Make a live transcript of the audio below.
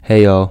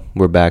Hey y'all,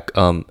 we're back.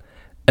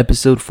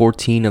 Episode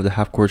 14 of the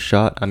Half Court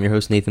Shot. I'm your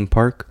host Nathan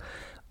Park.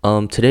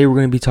 Today we're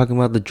going to be talking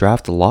about the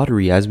draft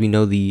lottery. As we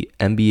know, the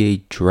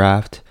NBA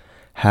draft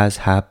has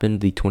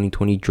happened, the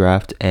 2020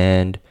 draft,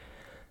 and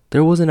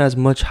there wasn't as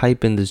much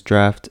hype in this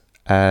draft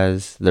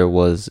as there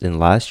was in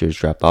last year's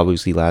draft.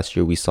 Obviously, last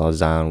year we saw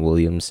Zion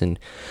Williamson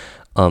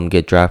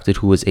get drafted,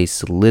 who was a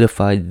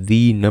solidified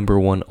the number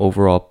one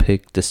overall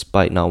pick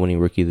despite not winning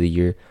Rookie of the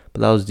Year,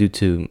 but that was due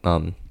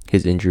to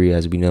his injury,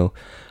 as we know.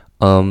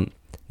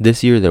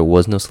 This year there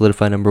was no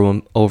solidified number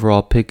one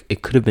overall pick.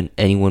 It could have been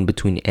anyone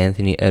between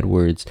Anthony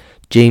Edwards,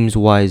 James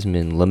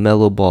Wiseman,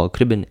 LaMelo Ball. It could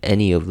have been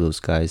any of those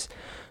guys.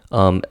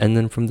 And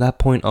then from that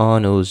point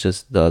on, it was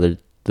just the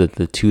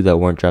two that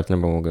weren't drafted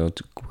number one.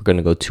 We're going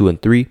to go 2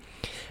 and 3,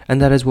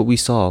 and that is what we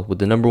saw with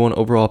the number one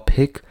overall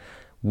pick.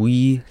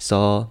 We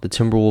saw the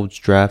Timberwolves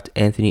draft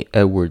Anthony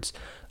Edwards.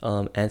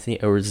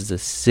 Anthony Edwards is a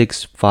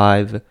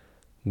 6'5"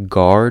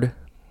 guard.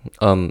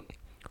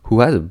 Who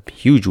has a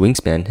huge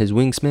wingspan. His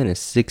wingspan is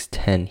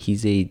 6'10".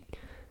 He's a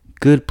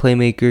good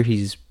playmaker.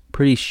 He's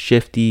pretty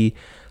shifty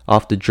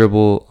off the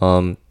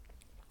dribble.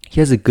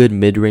 He has a good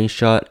mid-range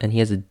shot, and he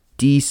has a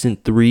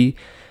decent three,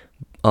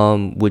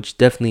 which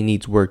definitely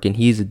needs work, and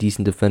he's a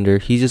decent defender.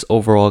 He's just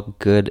overall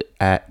good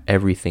at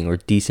everything, or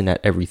decent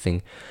at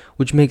everything,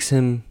 which makes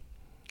him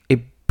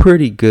a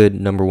pretty good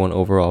number one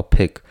overall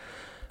pick.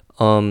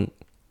 And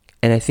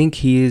I think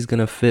he is going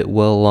to fit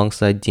well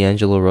alongside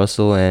D'Angelo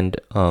Russell and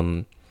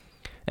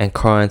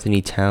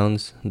Karl-Anthony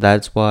Towns.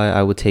 That's why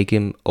I would take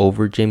him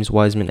over James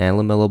Wiseman and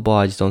LaMelo Ball.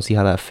 I just don't see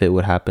how that fit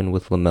would happen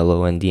with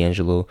LaMelo and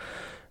D'Angelo,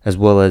 as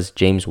well as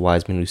James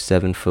Wiseman, who's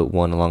 7'1",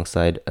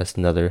 alongside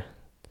another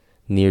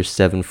near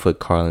 7'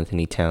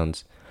 Karl-Anthony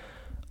Towns.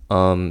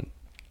 Anthony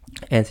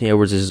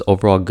Edwards is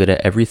overall good at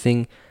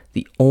everything.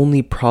 The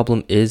only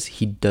problem is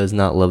he does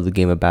not love the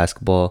game of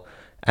basketball.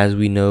 As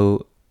we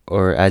know,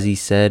 or as he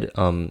said,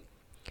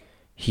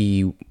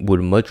 he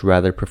would much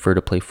rather prefer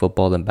to play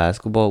football than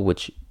basketball,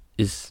 which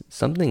is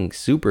something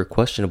super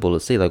questionable to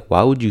say. Like,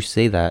 why would you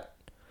say that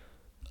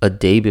a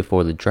day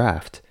before the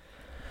draft?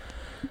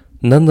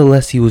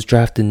 Nonetheless, he was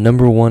drafted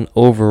number one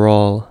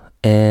overall.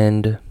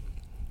 And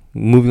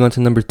moving on to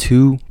number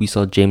 2, we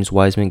saw James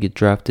Wiseman get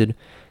drafted.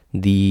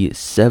 The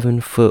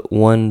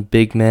 7'1"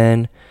 big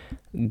man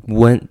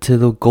went to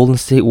the Golden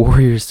State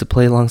Warriors to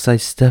play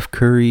alongside Steph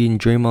Curry and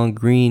Draymond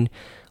Green.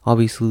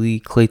 Obviously,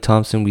 Klay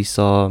Thompson we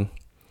saw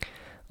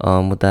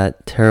with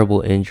that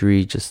terrible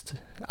injury, just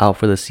out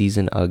for the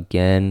season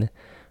again.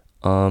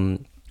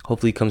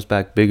 Hopefully he comes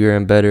back bigger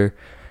and better,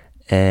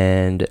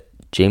 and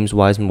James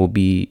Wiseman will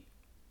be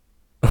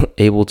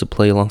able to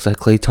play alongside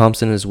Klay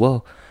Thompson as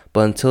well.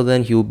 But until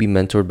then, he will be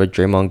mentored by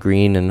Draymond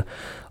Green and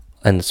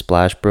the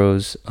Splash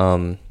Bros.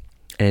 And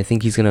I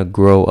think he's gonna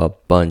grow a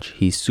bunch.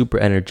 He's super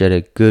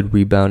energetic, good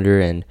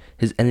rebounder, and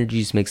his energy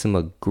just makes him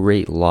a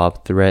great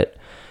lob threat.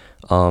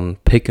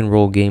 Pick and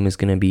roll game is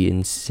gonna be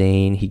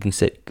insane. He can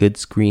set good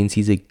screens.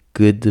 He's a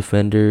good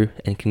defender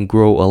and can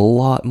grow a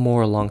lot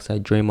more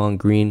alongside Draymond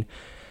Green,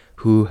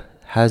 who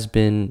has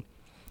been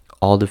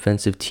all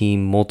defensive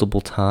team multiple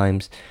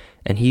times,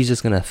 and he's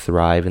just going to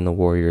thrive in the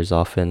Warriors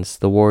offense.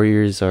 The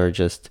Warriors are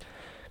just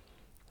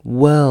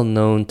well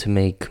known to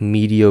make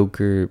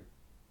mediocre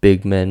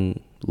big men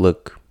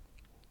look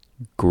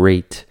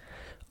great.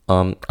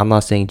 I'm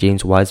not saying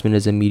James Wiseman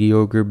is a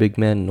mediocre big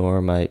man, nor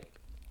am I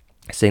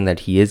saying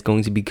that he is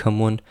going to become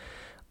one.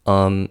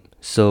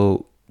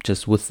 So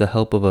just with the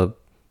help of a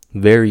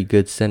very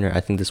good center,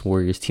 I think this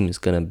Warriors team is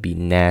going to be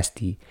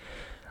nasty.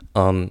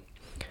 So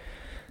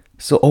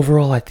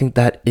overall, I think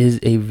that is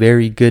a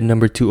very good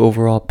number 2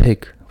 overall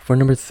pick. For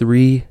number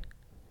 3,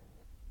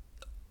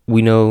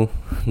 we know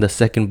the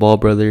second Ball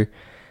brother,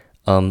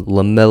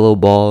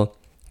 LaMelo Ball,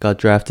 got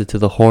drafted to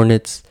the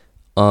Hornets,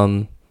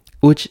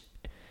 which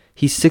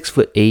he's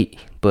 6'8",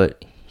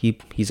 but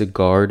he's a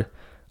guard.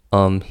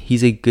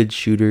 He's a good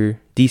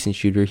shooter, decent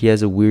shooter. He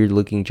has a weird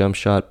looking jump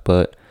shot,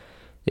 but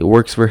it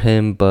works for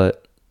him. But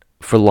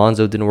for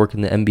Lonzo, it didn't work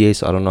in the NBA,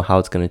 so I don't know how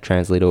it's going to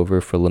translate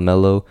over for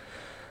LaMelo.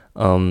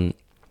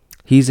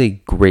 He's a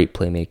great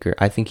playmaker.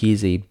 I think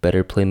he's a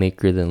better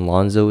playmaker than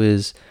Lonzo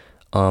is,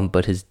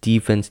 but his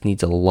defense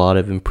needs a lot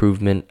of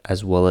improvement,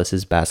 as well as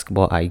his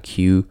basketball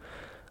IQ.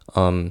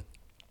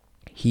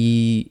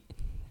 He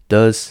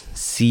does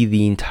see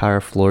the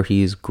entire floor.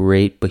 He is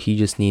great, but he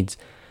just needs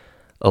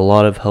a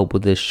lot of help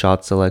with his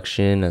shot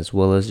selection, as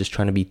well as just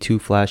trying to be too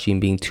flashy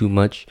and being too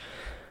much.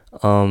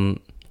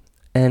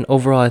 And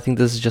overall, I think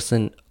this is just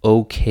an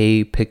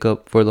okay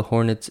pickup for the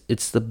Hornets.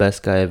 It's the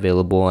best guy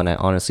available, and I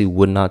honestly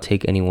would not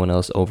take anyone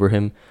else over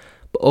him.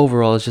 But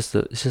overall, it's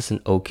just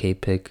an okay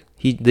pick.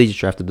 They just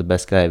drafted the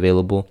best guy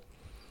available.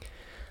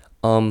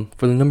 For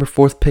the number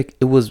 4th pick,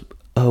 it was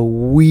a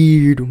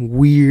weird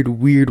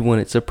one.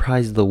 It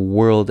surprised the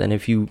world. And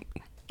if you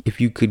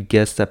could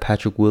guess that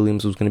Patrick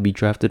Williams was going to be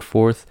drafted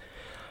 4th,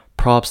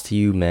 props to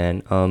you,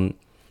 man.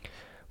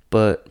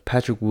 But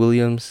Patrick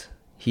Williams,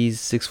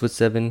 he's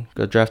 6'7",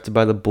 got drafted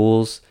by the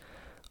Bulls,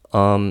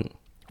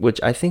 which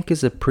I think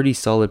is a pretty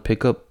solid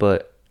pickup,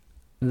 but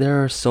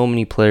there are so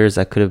many players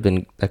that could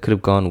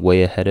have gone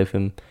way ahead of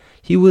him.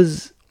 He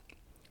was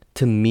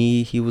To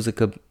me, he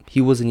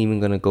wasn't even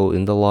gonna go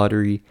in the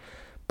lottery,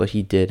 but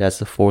he did as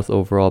the fourth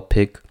overall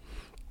pick.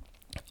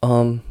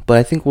 But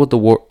I think what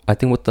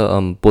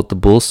the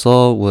Bulls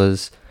saw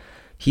was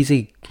he's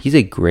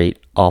a great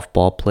off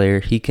ball player.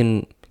 He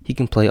can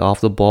play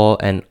off the ball,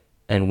 and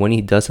when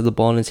he does have the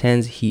ball in his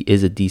hands, he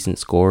is a decent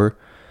scorer.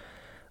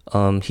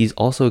 He's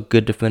also a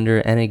good defender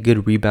and a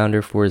good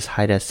rebounder for his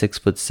height at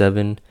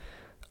 6'7".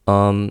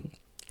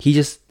 He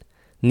just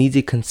needs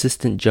a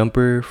consistent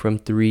jumper from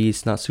three.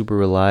 It's not super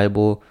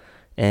reliable,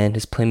 and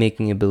his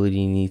playmaking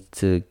ability needs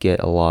to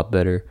get a lot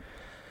better.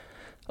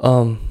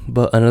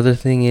 But another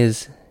thing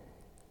is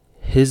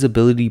his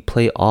ability to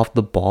play off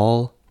the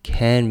ball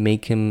can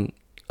make him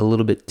a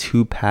little bit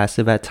too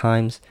passive at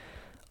times,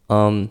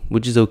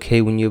 which is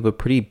okay when you have a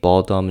pretty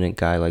ball dominant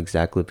guy like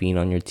Zach LaVine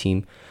on your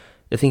team.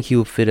 I think he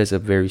will fit as a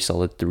very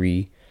solid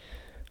three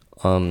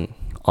on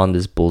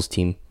this Bulls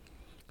team.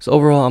 So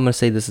overall, I'm gonna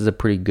say this is a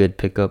pretty good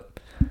pickup.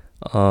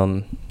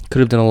 Could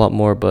have done a lot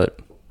more, but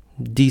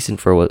decent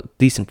for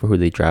who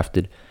they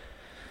drafted.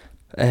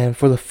 And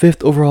for the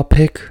fifth overall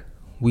pick,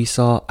 we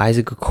saw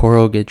Isaac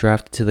Okoro get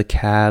drafted to the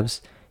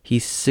Cavs.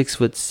 He's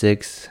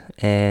 6'6",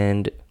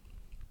 and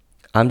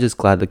I'm just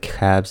glad the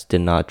Cavs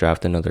did not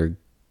draft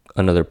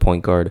another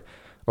point guard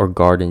or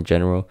guard in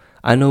general.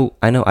 I know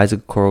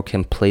Isaac Okoro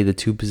can play the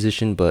two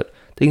position, but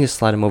they can just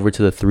slide him over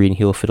to the three and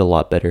he'll fit a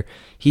lot better.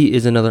 He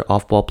is another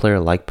off-ball player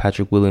like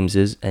Patrick Williams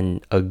is,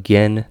 and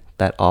again,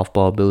 that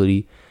off-ball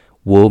ability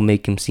will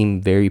make him seem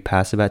very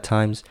passive at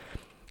times.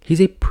 He's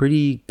a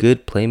pretty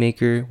good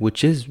playmaker,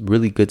 which is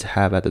really good to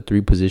have at the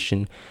three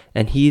position,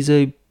 and he's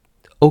a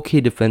okay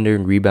defender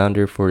and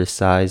rebounder for his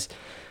size.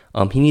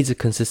 He needs a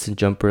consistent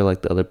jumper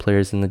like the other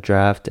players in the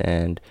draft,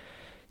 and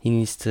he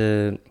needs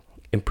to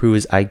improve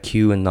his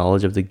IQ and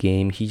knowledge of the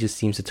game. He just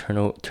seems to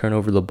turn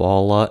over the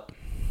ball a lot.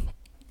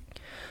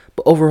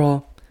 But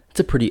overall,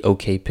 it's a pretty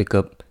okay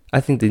pickup. I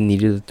think they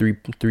needed a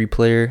three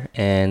player,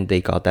 and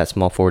they got that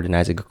small forward in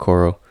Isaac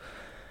Okoro.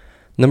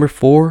 Number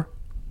 4,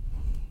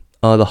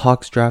 the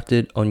Hawks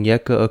drafted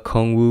Onyeka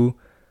Okongwu,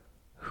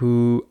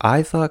 who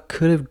I thought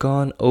could have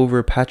gone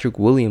over Patrick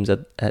Williams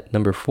at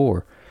number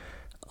 4.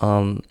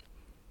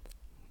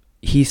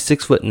 He's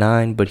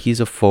 6'9", but he's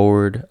a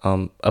forward,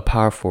 a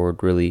power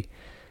forward really,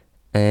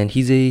 and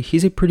he's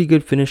a pretty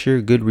good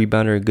finisher, good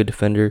rebounder, a good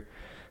defender.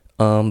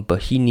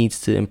 But he needs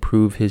to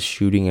improve his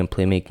shooting and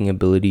playmaking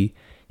ability.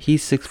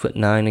 He's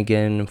 6'9"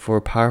 again. For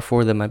a power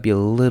forward, that might be a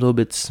little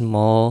bit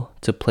small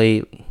to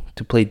play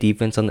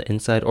defense on the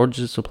inside or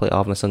just to play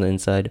offense on the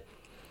inside.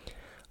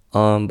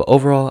 But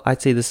overall,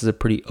 I'd say this is a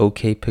pretty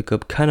okay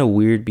pickup. Kind of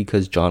weird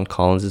because John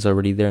Collins is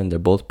already there, and they're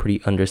both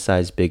pretty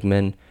undersized big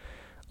men.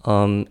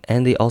 And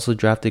they also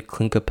drafted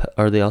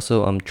they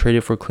also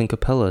traded for Clint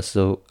Capella.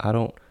 So I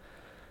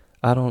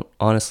don't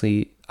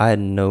honestly,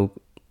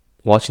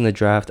 watching the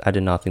draft, I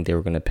did not think they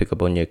were going to pick up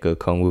Onyeka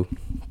Okongwu.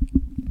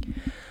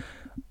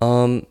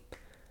 And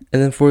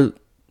then for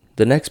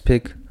the next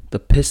pick, the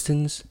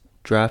Pistons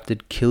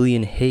drafted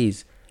Killian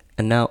Hayes.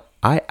 And now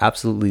I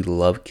absolutely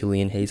love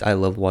Killian Hayes. I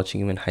love watching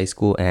him in high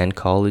school and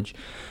college.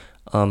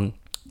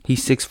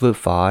 He's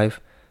 6'5".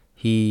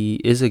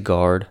 He is a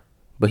guard,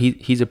 but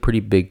he's a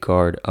pretty big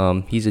guard.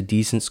 He's a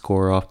decent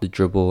scorer off the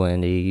dribble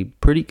and a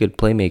pretty good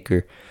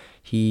playmaker.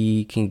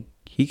 He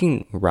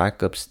can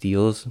rack up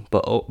steals,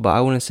 but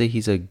I wouldn't say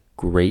he's a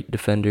great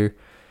defender.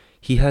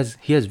 He has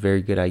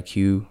very good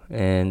IQ,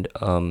 and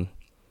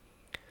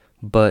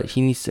but he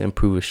needs to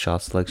improve his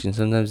shot selection.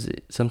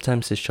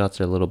 Sometimes his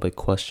shots are a little bit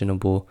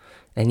questionable,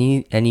 and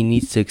he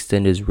needs to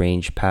extend his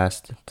range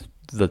past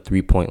the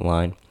 3-point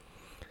line.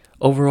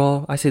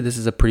 Overall, I say this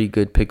is a pretty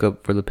good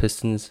pickup for the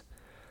Pistons.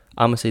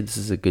 I'm gonna say this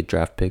is a good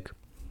draft pick.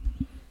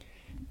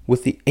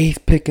 With the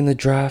 8th pick in the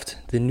draft,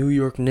 the New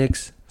York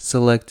Knicks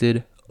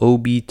selected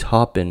Obi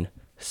Toppin,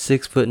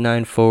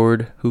 6'9"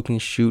 forward who can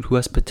shoot, who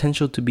has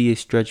potential to be a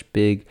stretch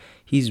big.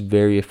 He's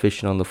very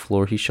efficient on the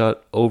floor. He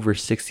shot over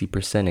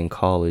 60% in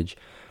college.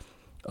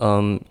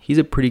 He's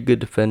a pretty good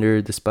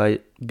defender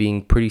despite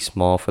being pretty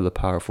small for the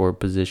power forward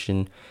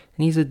position,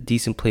 and he's a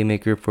decent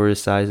playmaker for his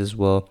size as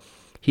well.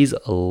 He's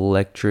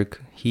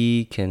electric.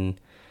 He can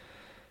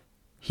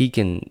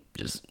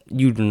just,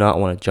 you do not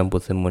want to jump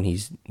with him when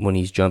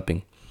he's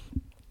jumping.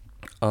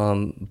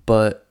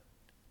 But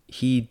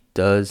he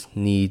does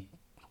need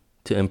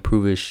to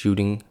improve his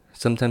shooting.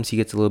 Sometimes he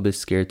gets a little bit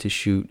scared to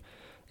shoot,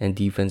 and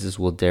defenses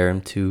will dare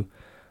him to.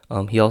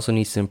 He also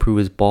needs to improve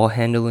his ball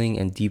handling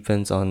and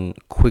defense on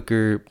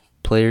quicker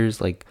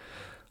players like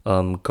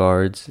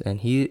guards,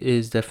 and he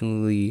is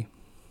definitely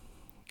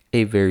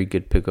a very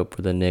good pickup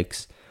for the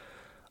Knicks.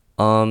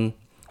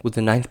 With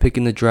the 9th pick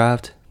in the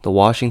draft, the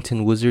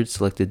Washington Wizards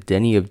selected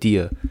Deni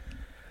Avdija.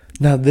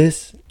 Now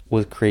this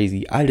was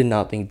crazy. I did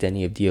not think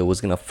Deni Avdija was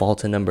going to fall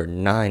to number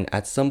 9.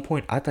 At some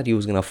point, I thought he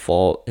was going to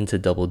fall into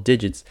double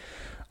digits.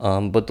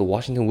 But the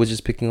Washington Wizards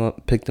picked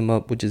him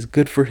up, which is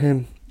good for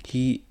him.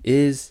 He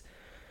is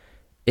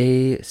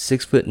a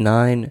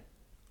 6'9"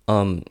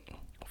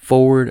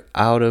 forward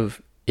out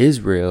of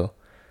Israel.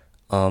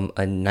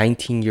 A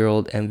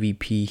 19-year-old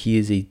MVP. He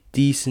is a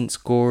decent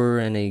scorer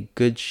and a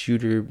good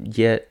shooter,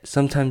 yet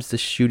sometimes the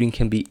shooting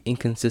can be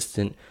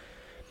inconsistent.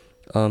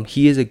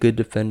 He is a good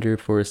defender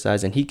for his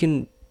size, and he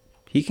can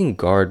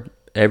guard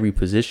every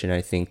position,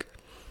 I think.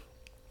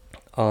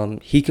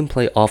 He can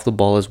play off the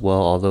ball as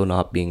well, although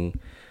not being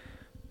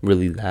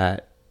really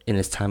that in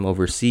his time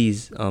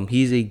overseas.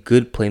 He's a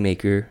good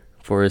playmaker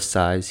for his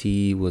size.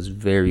 He was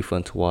very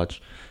fun to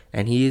watch,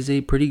 and he is a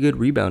pretty good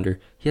rebounder.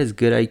 He has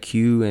good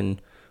IQ,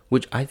 and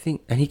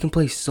he can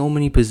play so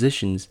many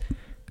positions.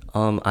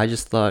 I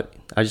just thought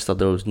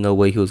there was no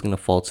way he was gonna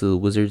fall to the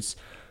Wizards,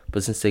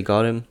 but since they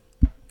got him,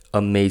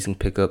 amazing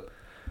pickup.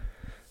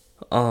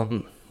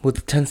 With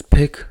the 10th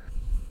pick,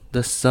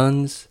 the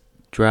Suns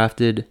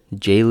drafted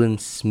Jalen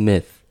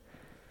Smith.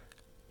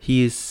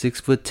 He is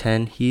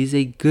 6'10". He is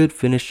a good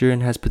finisher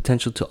and has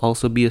potential to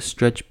also be a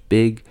stretch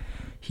big.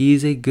 He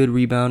is a good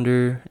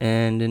rebounder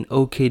and an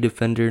okay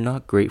defender,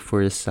 not great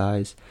for his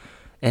size.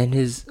 And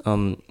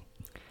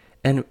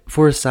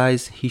for his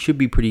size, he should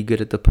be pretty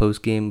good at the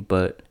post game,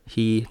 but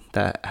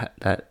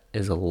that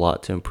is a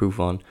lot to improve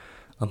on.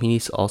 He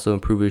needs to also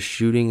improve his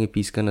shooting if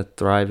he's gonna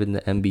thrive in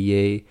the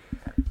NBA,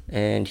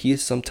 and he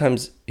is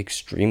sometimes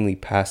extremely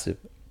passive.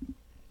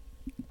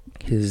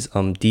 His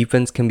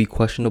defense can be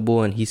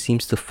questionable, and he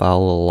seems to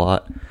foul a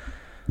lot.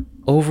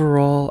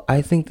 Overall,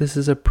 I think this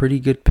is a pretty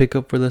good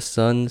pickup for the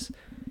Suns.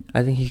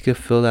 I think he could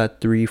fill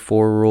that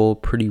 3-4 role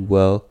pretty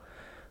well.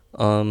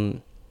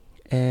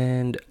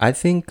 And I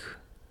think,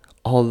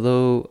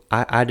 although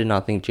I did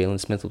not think Jalen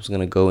Smith was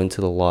going to go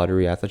into the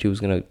lottery, I thought he was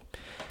going to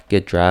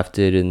get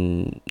drafted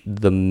in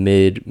the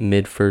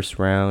mid first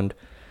round.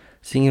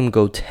 Seeing him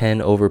go 10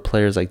 over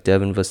players like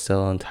Devin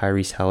Vassell and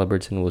Tyrese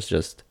Halliburton was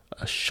just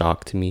a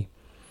shock to me.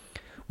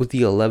 With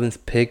the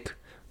 11th pick,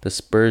 the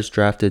Spurs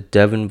drafted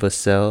Devin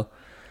Vassell,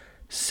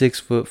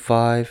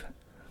 6'5"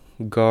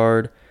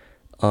 guard,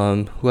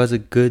 who has a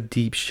good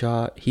deep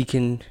shot. He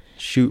can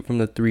shoot from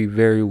the three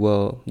very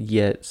well,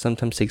 yet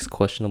sometimes takes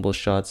questionable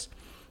shots,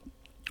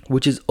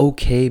 which is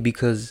okay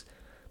because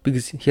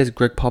he has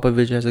Greg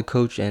Popovich as a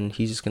coach, and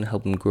he's just going to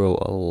help him grow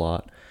a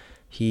lot.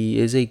 He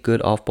is a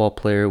good off-ball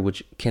player,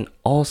 which can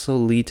also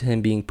lead to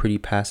him being pretty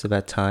passive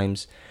at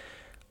times.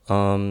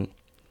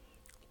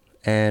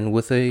 And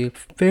with a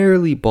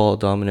fairly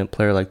ball-dominant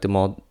player like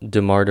DeMar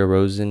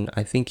DeRozan,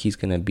 I think he's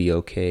going to be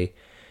okay.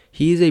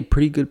 He is a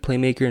pretty good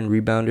playmaker and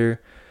rebounder.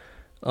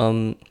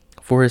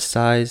 For his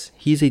size,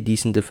 he's a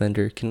decent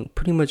defender. Can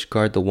pretty much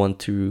guard the 1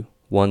 through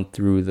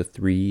the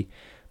 3,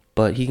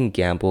 but he can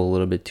gamble a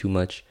little bit too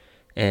much.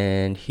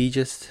 And he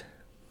just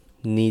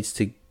needs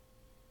to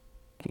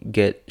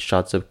get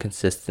shots up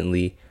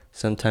consistently.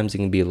 Sometimes it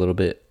can be a little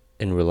bit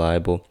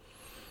unreliable.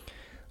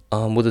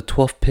 With the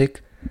 12th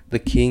pick, the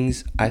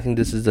Kings, I think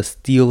this is the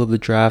steal of the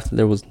draft.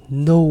 There was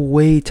no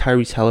way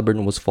Tyrese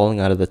Halliburton was falling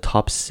out of the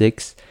top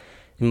 6,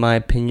 in my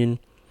opinion.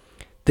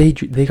 They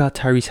got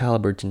Tyrese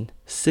Halliburton,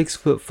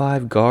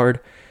 6'5" guard,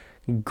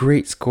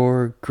 great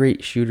scorer,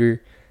 great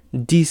shooter,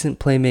 decent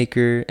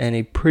playmaker, and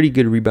a pretty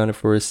good rebounder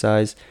for his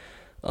size.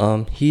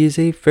 He is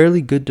a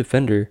fairly good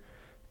defender,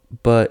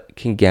 but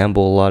can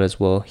gamble a lot as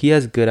well. He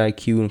has good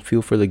IQ and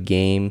feel for the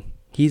game.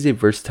 He's a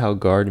versatile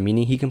guard,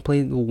 meaning he can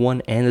play the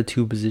 1 and the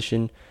 2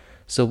 position.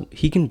 So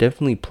he can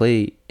definitely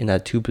play in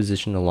that 2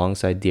 position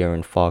alongside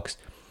De'Aaron Fox.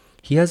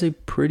 He has a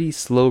pretty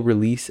slow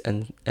release,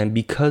 and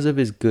because of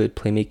his good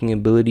playmaking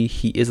ability,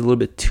 he is a little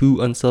bit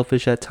too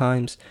unselfish at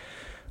times.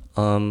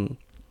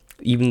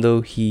 Even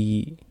though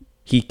he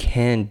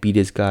can beat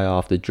his guy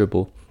off the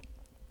dribble,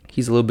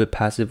 he's a little bit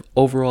passive.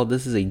 Overall,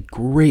 this is a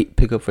great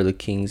pickup for the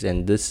Kings,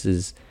 and this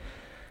is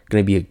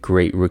going to be a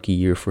great rookie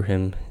year for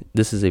him.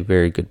 This is a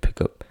very good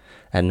pickup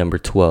at number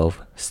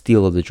 12,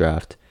 steal of the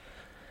draft.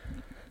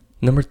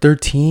 Number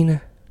 13,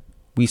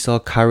 we saw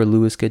Kira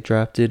Lewis get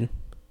drafted.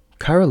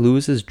 Kira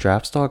Lewis's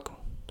draft stock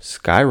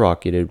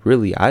skyrocketed,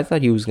 really. I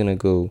thought he was going to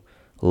go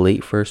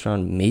late first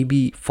round,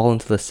 maybe fall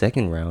into the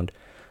second round.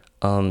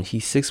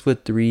 He's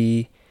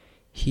 6'3".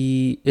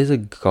 He is a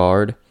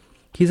guard.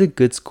 He's a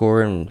good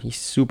scorer, and he's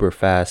super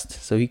fast,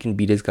 so he can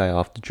beat his guy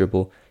off the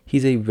dribble.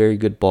 He's a very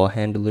good ball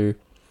handler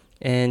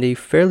and a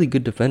fairly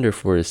good defender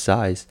for his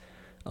size.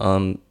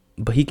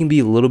 But he can be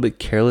a little bit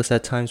careless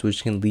at times,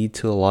 which can lead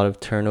to a lot of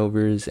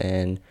turnovers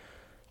and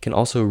can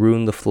also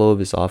ruin the flow of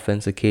his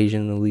offense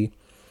occasionally.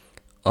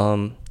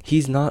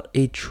 He's not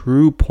a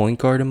true point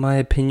guard in my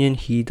opinion.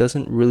 He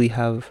doesn't really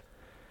have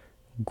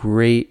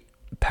great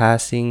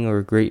passing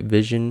or great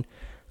vision,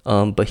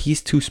 but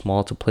he's too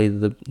small to play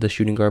the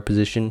shooting guard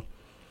position.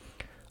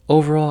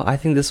 Overall, I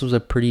think this was a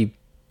pretty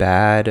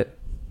bad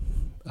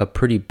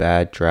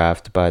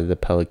draft by the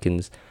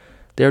Pelicans.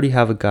 They already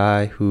have a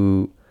guy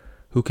who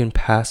can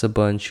pass a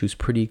bunch, who's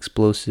pretty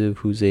explosive,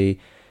 who's a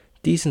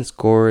decent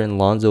scorer in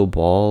Lonzo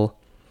Ball.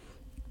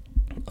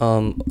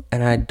 And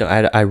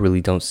I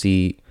really don't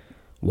see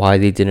why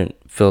they didn't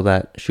fill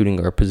that shooting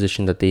guard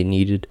position that they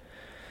needed.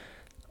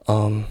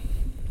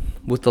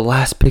 With the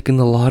last pick in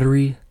the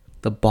lottery,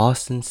 the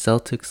Boston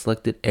Celtics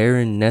selected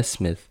Aaron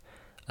Nesmith,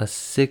 a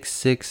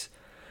 6'6"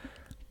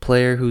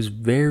 player who's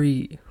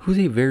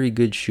a very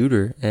good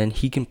shooter, and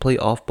he can play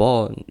off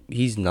ball.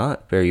 He's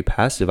not very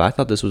passive. I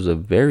thought this was a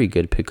very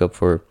good pickup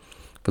for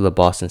the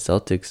Boston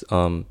Celtics.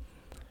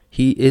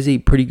 He is a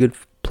pretty good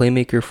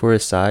playmaker for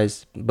his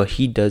size, but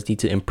he does need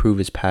to improve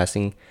his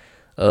passing.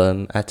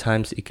 At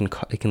times it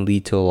can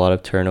lead to a lot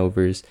of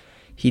turnovers.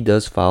 He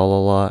does foul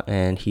a lot,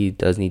 and he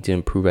does need to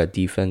improve at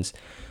defense.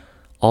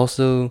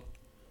 Also,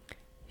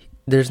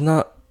 there's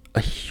not a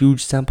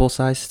huge sample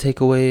size to take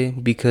away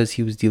because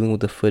he was dealing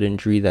with a foot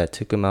injury that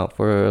took him out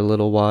for a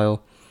little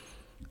while.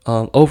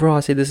 Overall,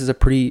 I say this is a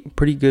pretty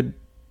good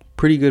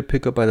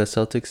pickup by the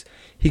Celtics.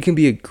 He can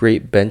be a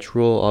great bench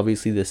role.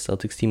 Obviously, the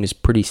Celtics team is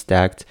pretty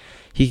stacked.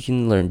 He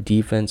can learn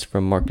defense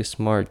from Marcus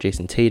Smart,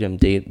 Jason Tatum,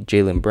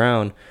 Jaylen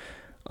Brown.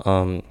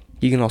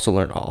 He can also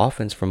learn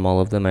offense from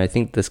all of them. And I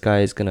think this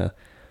guy is gonna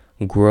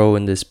grow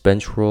in this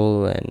bench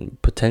role and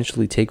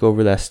potentially take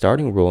over that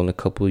starting role in a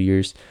couple of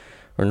years.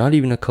 Or not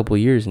even a couple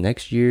years,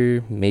 next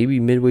year, maybe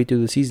midway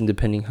through the season,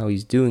 depending how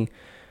he's doing.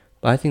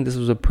 But I think this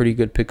was a pretty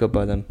good pickup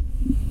by them.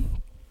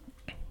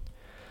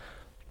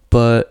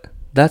 But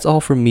that's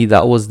all from me.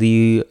 That was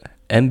the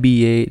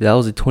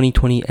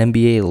 2020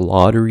 NBA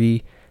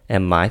lottery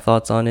and my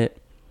thoughts on it.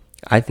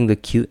 I think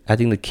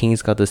the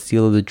Kings got the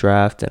steal of the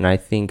draft, and I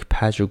think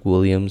Patrick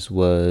Williams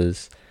or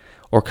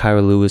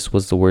Kyra Lewis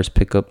was the worst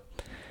pickup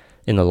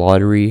in the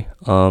lottery.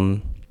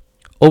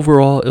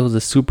 Overall, it was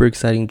a super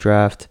exciting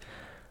draft.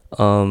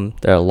 There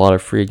are a lot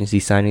of free agency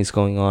signings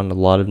going on, a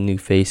lot of new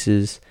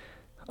faces.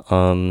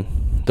 The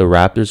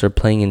Raptors are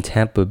playing in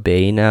Tampa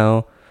Bay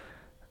now,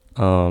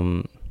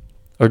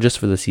 or just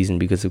for the season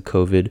because of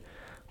COVID.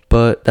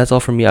 But that's all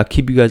for me. I'll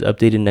keep you guys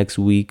updated next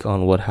week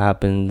on what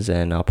happens,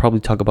 and I'll probably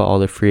talk about all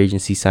the free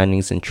agency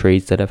signings and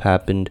trades that have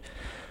happened.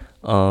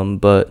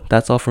 But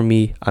that's all for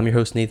me. I'm your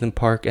host, Nathan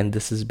Park, and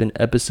this has been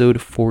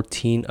episode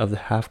 14 of the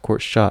Half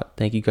Court Shot.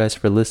 Thank you guys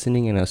for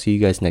listening, and I'll see you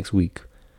guys next week.